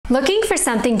Looking for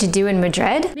something to do in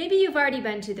Madrid? Maybe you've already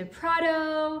been to the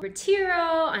Prado, Retiro,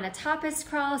 on a tapas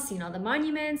crawl, seen all the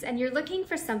monuments, and you're looking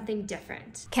for something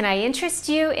different. Can I interest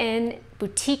you in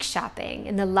boutique shopping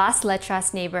in the Las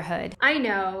Letras neighborhood? I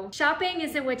know, shopping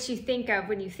isn't what you think of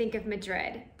when you think of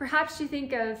Madrid. Perhaps you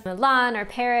think of Milan or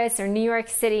Paris or New York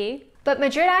City, but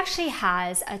Madrid actually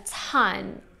has a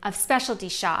ton of specialty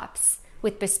shops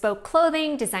with bespoke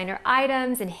clothing, designer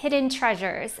items, and hidden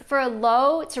treasures for a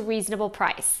low to reasonable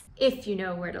price, if you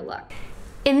know where to look.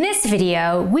 In this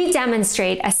video, we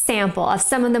demonstrate a sample of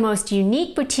some of the most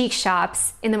unique boutique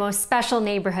shops in the most special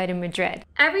neighborhood in Madrid.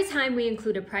 Every time we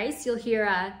include a price, you'll hear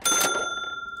a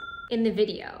in the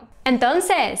video.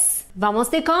 Entonces, vamos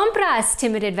de compras,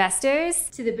 timid investors.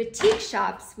 To the boutique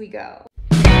shops we go.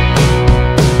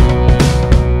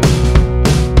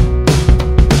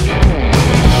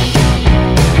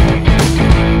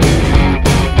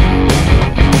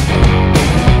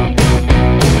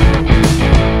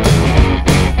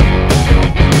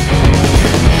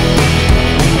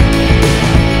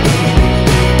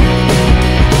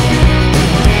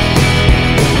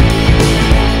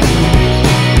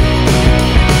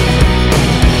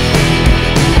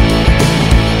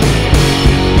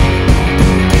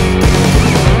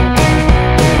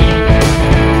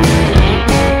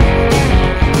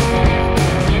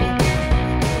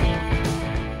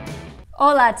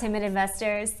 Hola, timid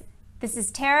investors. This is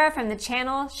Tara from the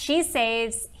channel She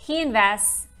Saves, He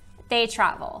Invests, They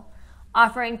Travel,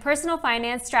 offering personal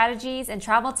finance strategies and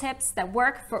travel tips that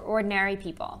work for ordinary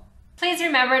people. Please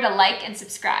remember to like and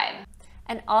subscribe.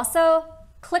 And also,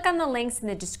 click on the links in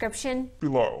the description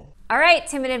below. All right,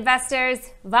 timid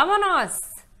investors,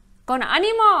 vámonos! Con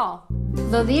ánimo!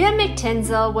 Lolita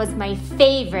McTisell was my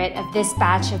favorite of this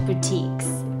batch of boutiques.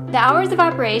 The hours of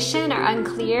operation are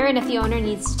unclear, and if the owner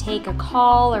needs to take a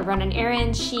call or run an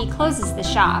errand, she closes the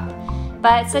shop.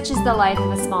 But such is the life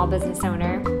of a small business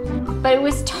owner. But it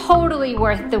was totally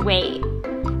worth the wait.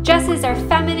 Dresses are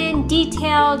feminine,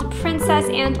 detailed, princess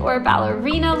and/or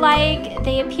ballerina-like.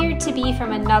 They appeared to be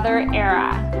from another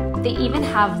era. They even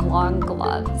have long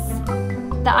gloves.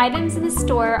 The items in the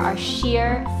store are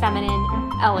sheer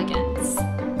feminine elegance.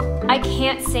 I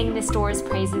can't sing the store's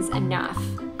praises enough.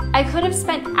 I could have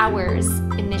spent hours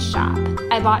in this shop.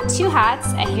 I bought 2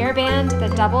 hats, a hairband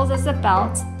that doubles as a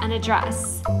belt, and a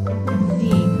dress. Let's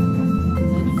see. No,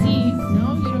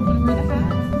 you don't want to wear the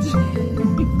hat?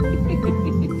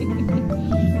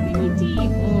 Tiny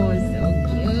teeth. Oh, so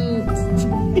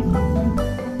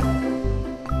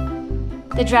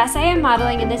cute. The dress I am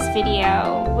modeling in this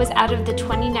video was out of the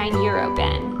 €29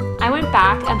 bin. I went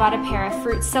back and bought a pair of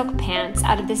fruit silk pants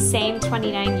out of the same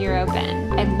 €29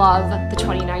 bin. I love the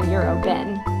 €29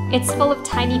 bin. It's full of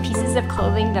tiny pieces of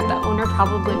clothing that the owner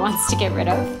probably wants to get rid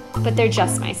of, but they're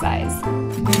just my size.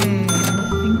 Okay, I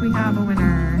think we have a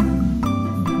winner.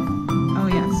 Oh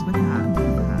yes, with that.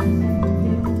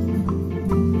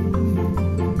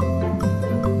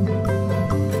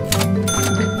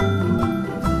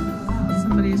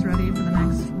 Somebody's ready for the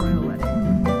next royal wedding.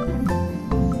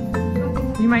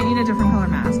 You might need a different color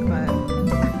mask, but...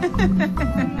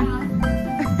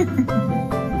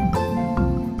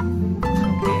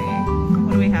 Okay,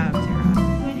 what do we have, Tara?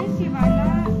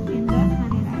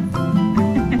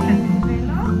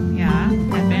 Yeah,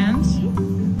 headband.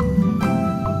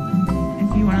 If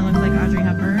you want to look like Audrey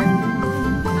Hepburn.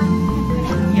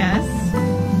 Yes.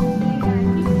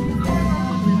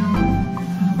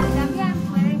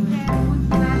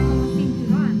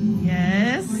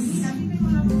 Yes.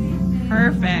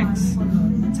 Perfect.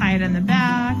 Tie it in the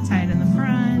back, tie it in the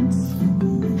front.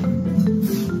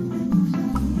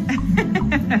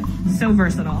 So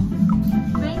versatile.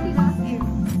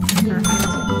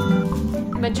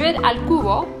 Perfect. Madrid Al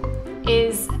Cubo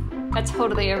is a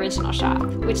totally original shop,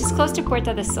 which is close to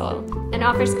Puerta del Sol and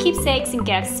offers keepsakes and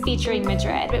gifts featuring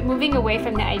Madrid, but moving away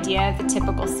from the idea of the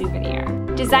typical souvenir.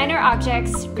 Designer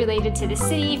objects related to the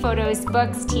city, photos,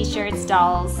 books, t-shirts,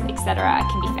 dolls, etc.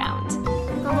 can be found.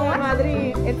 Como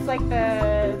Madrid, it's like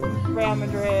the Real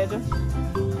Madrid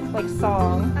like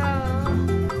song.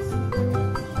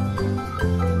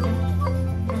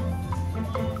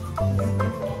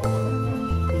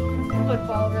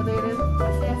 Football related.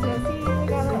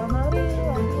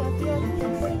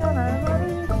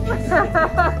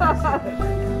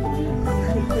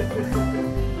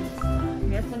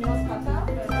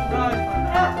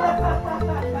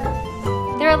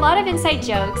 There are a lot of inside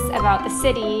jokes about the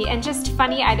city and just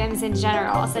funny items in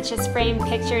general, such as framed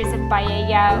pictures of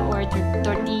paella or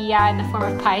tortilla in the form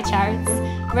of pie charts,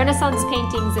 Renaissance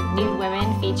paintings of nude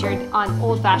women featured on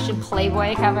old-fashioned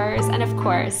Playboy covers, and of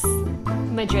course,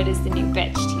 Madrid is the new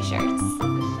bitch t-shirts.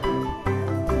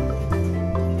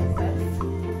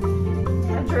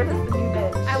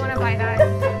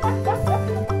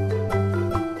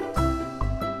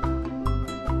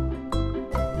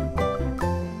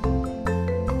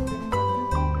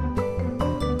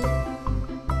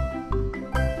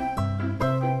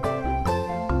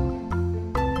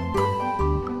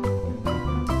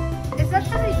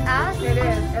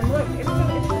 And look,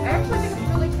 I actually think it's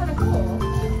really kind of cool.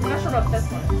 I'm not sure about this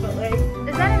one, but like...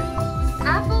 Is that an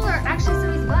apple or actually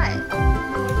somebody's butt? Oh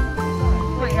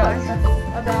my gosh, that's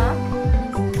a bath.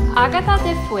 Agatha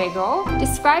de Fuego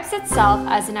describes itself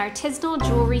as an artisanal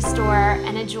jewelry store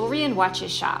and a jewelry and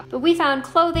watches shop, but we found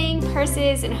clothing,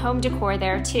 purses, and home decor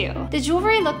there too. The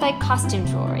jewelry looked like costume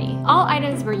jewelry. All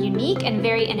items were unique and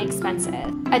very inexpensive.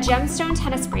 A gemstone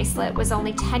tennis bracelet was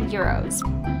only 10 euros.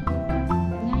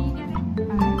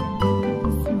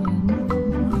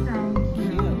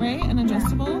 Right? An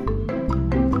adjustable?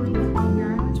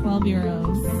 12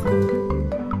 euros.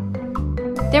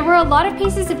 There were a lot of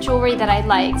pieces of jewelry that I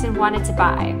liked and wanted to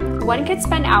buy. One could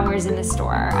spend hours in the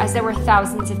store, as there were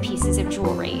thousands of pieces of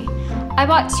jewelry. I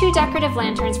bought 2 decorative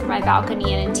lanterns for my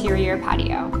balcony and interior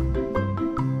patio.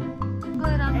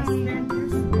 Good on the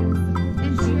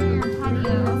interior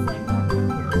patio.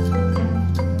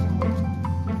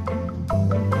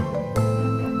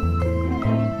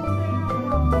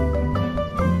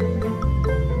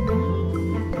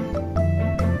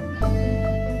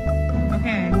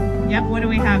 Yep, what do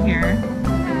we have here?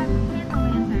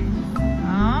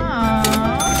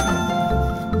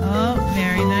 Oh,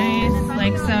 very nice.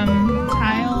 Like some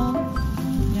tile.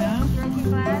 Yeah.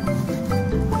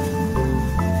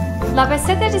 La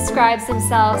Baseta describes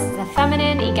themselves as a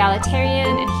feminine,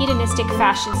 egalitarian, and hedonistic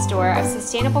fashion store of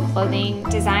sustainable clothing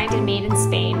designed and made in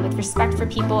Spain with respect for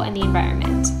people and the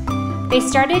environment. They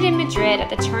started in Madrid at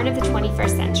the turn of the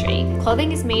 21st century.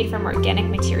 Clothing is made from organic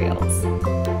materials.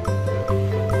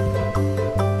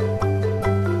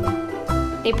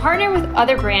 They partner with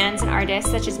other brands and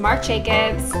artists such as Marc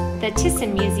Jacobs, the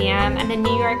Thyssen Museum, and the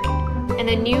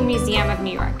New Museum of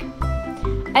New York.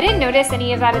 I didn't notice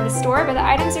any of that in the store, but the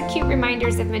items are cute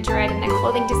reminders of Madrid and the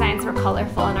clothing designs were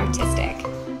colorful and artistic.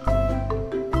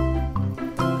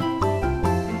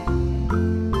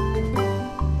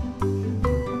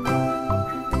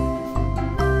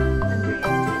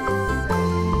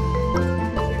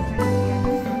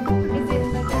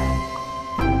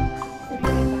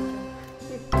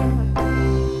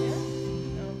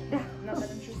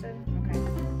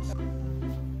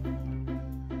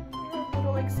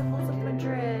 Symbols of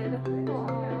Madrid.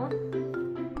 Aww.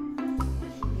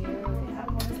 Cute.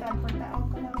 What is that? Puerta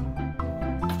Alcalá?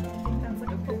 I think that's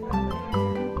like a football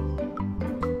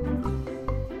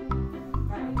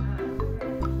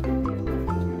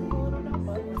little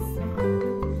notebooks.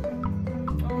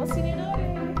 Oh, signore.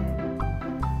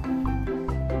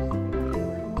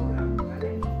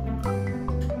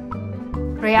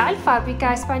 Real Fábrica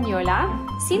Española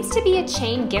seems to be a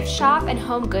chain gift shop and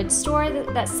home goods store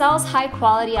that sells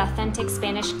high-quality, authentic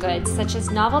Spanish goods such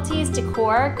as novelties,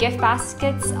 decor, gift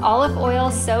baskets, olive oil,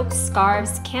 soaps,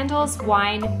 scarves, candles,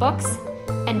 wine, books,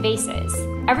 and vases.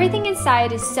 Everything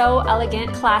inside is so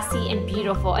elegant, classy, and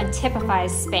beautiful and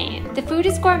typifies Spain. The food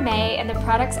is gourmet and the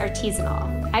products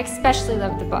artisanal. I especially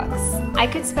love the books. I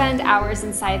could spend hours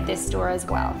inside this store as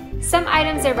well. Some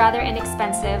items are rather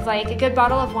inexpensive, like a good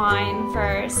bottle of wine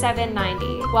for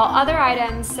 $7.90, while other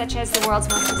items, such as the world's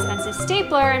most expensive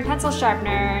stapler and pencil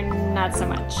sharpener, not so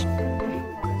much.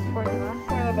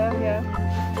 Córdoba, yeah.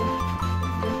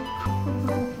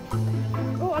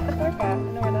 Oh, at the Puerta. I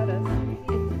know where that is.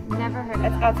 Never heard of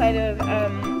It's that. outside of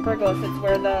Burgos. It's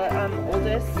where the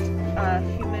oldest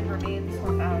human remains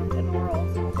were found in the world.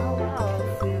 Oh, wow.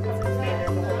 There's a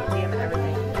whole museum and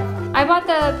everything. I bought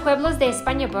the Pueblos de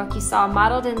España book you saw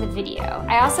modeled in the video.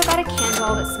 I also got a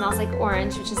candle that smells like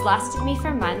orange, which has lasted me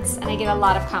for months, and I get a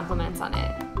lot of compliments on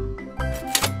it.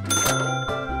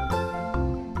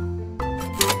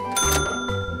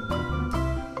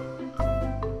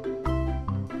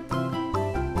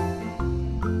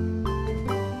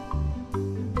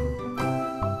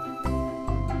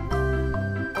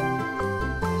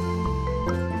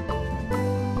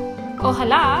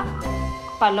 Ojalá,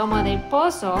 Paloma del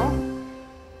Pozo,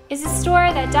 is a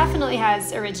store that definitely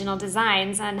has original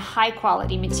designs and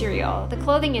high-quality material. The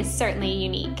clothing is certainly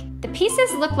unique. The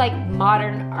pieces look like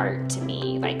modern art to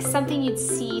me, like something you'd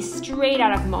see straight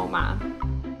out of MoMA.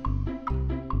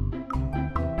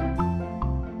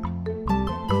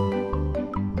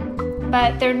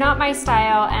 But they're not my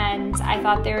style, and I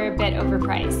thought they were a bit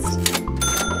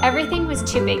overpriced. Everything was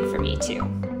too big for me, too.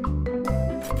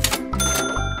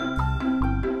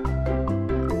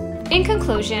 In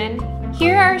conclusion,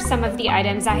 here are some of the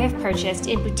items I have purchased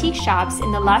in boutique shops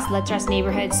in the Las Letras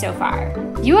neighborhood so far.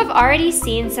 You have already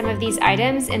seen some of these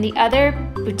items in the other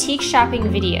boutique shopping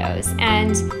videos,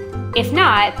 and if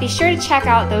not, be sure to check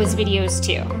out those videos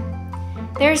too.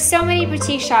 There are so many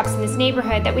boutique shops in this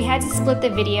neighborhood that we had to split the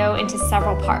video into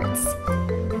several parts.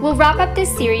 We'll wrap up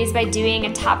this series by doing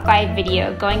a top 5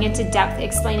 video going into depth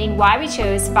explaining why we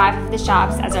chose 5 of the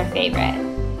shops as our favorite.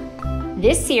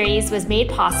 This series was made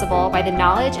possible by the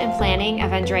knowledge and planning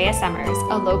of Andrea Summers,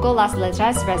 a local Las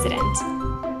Letras resident.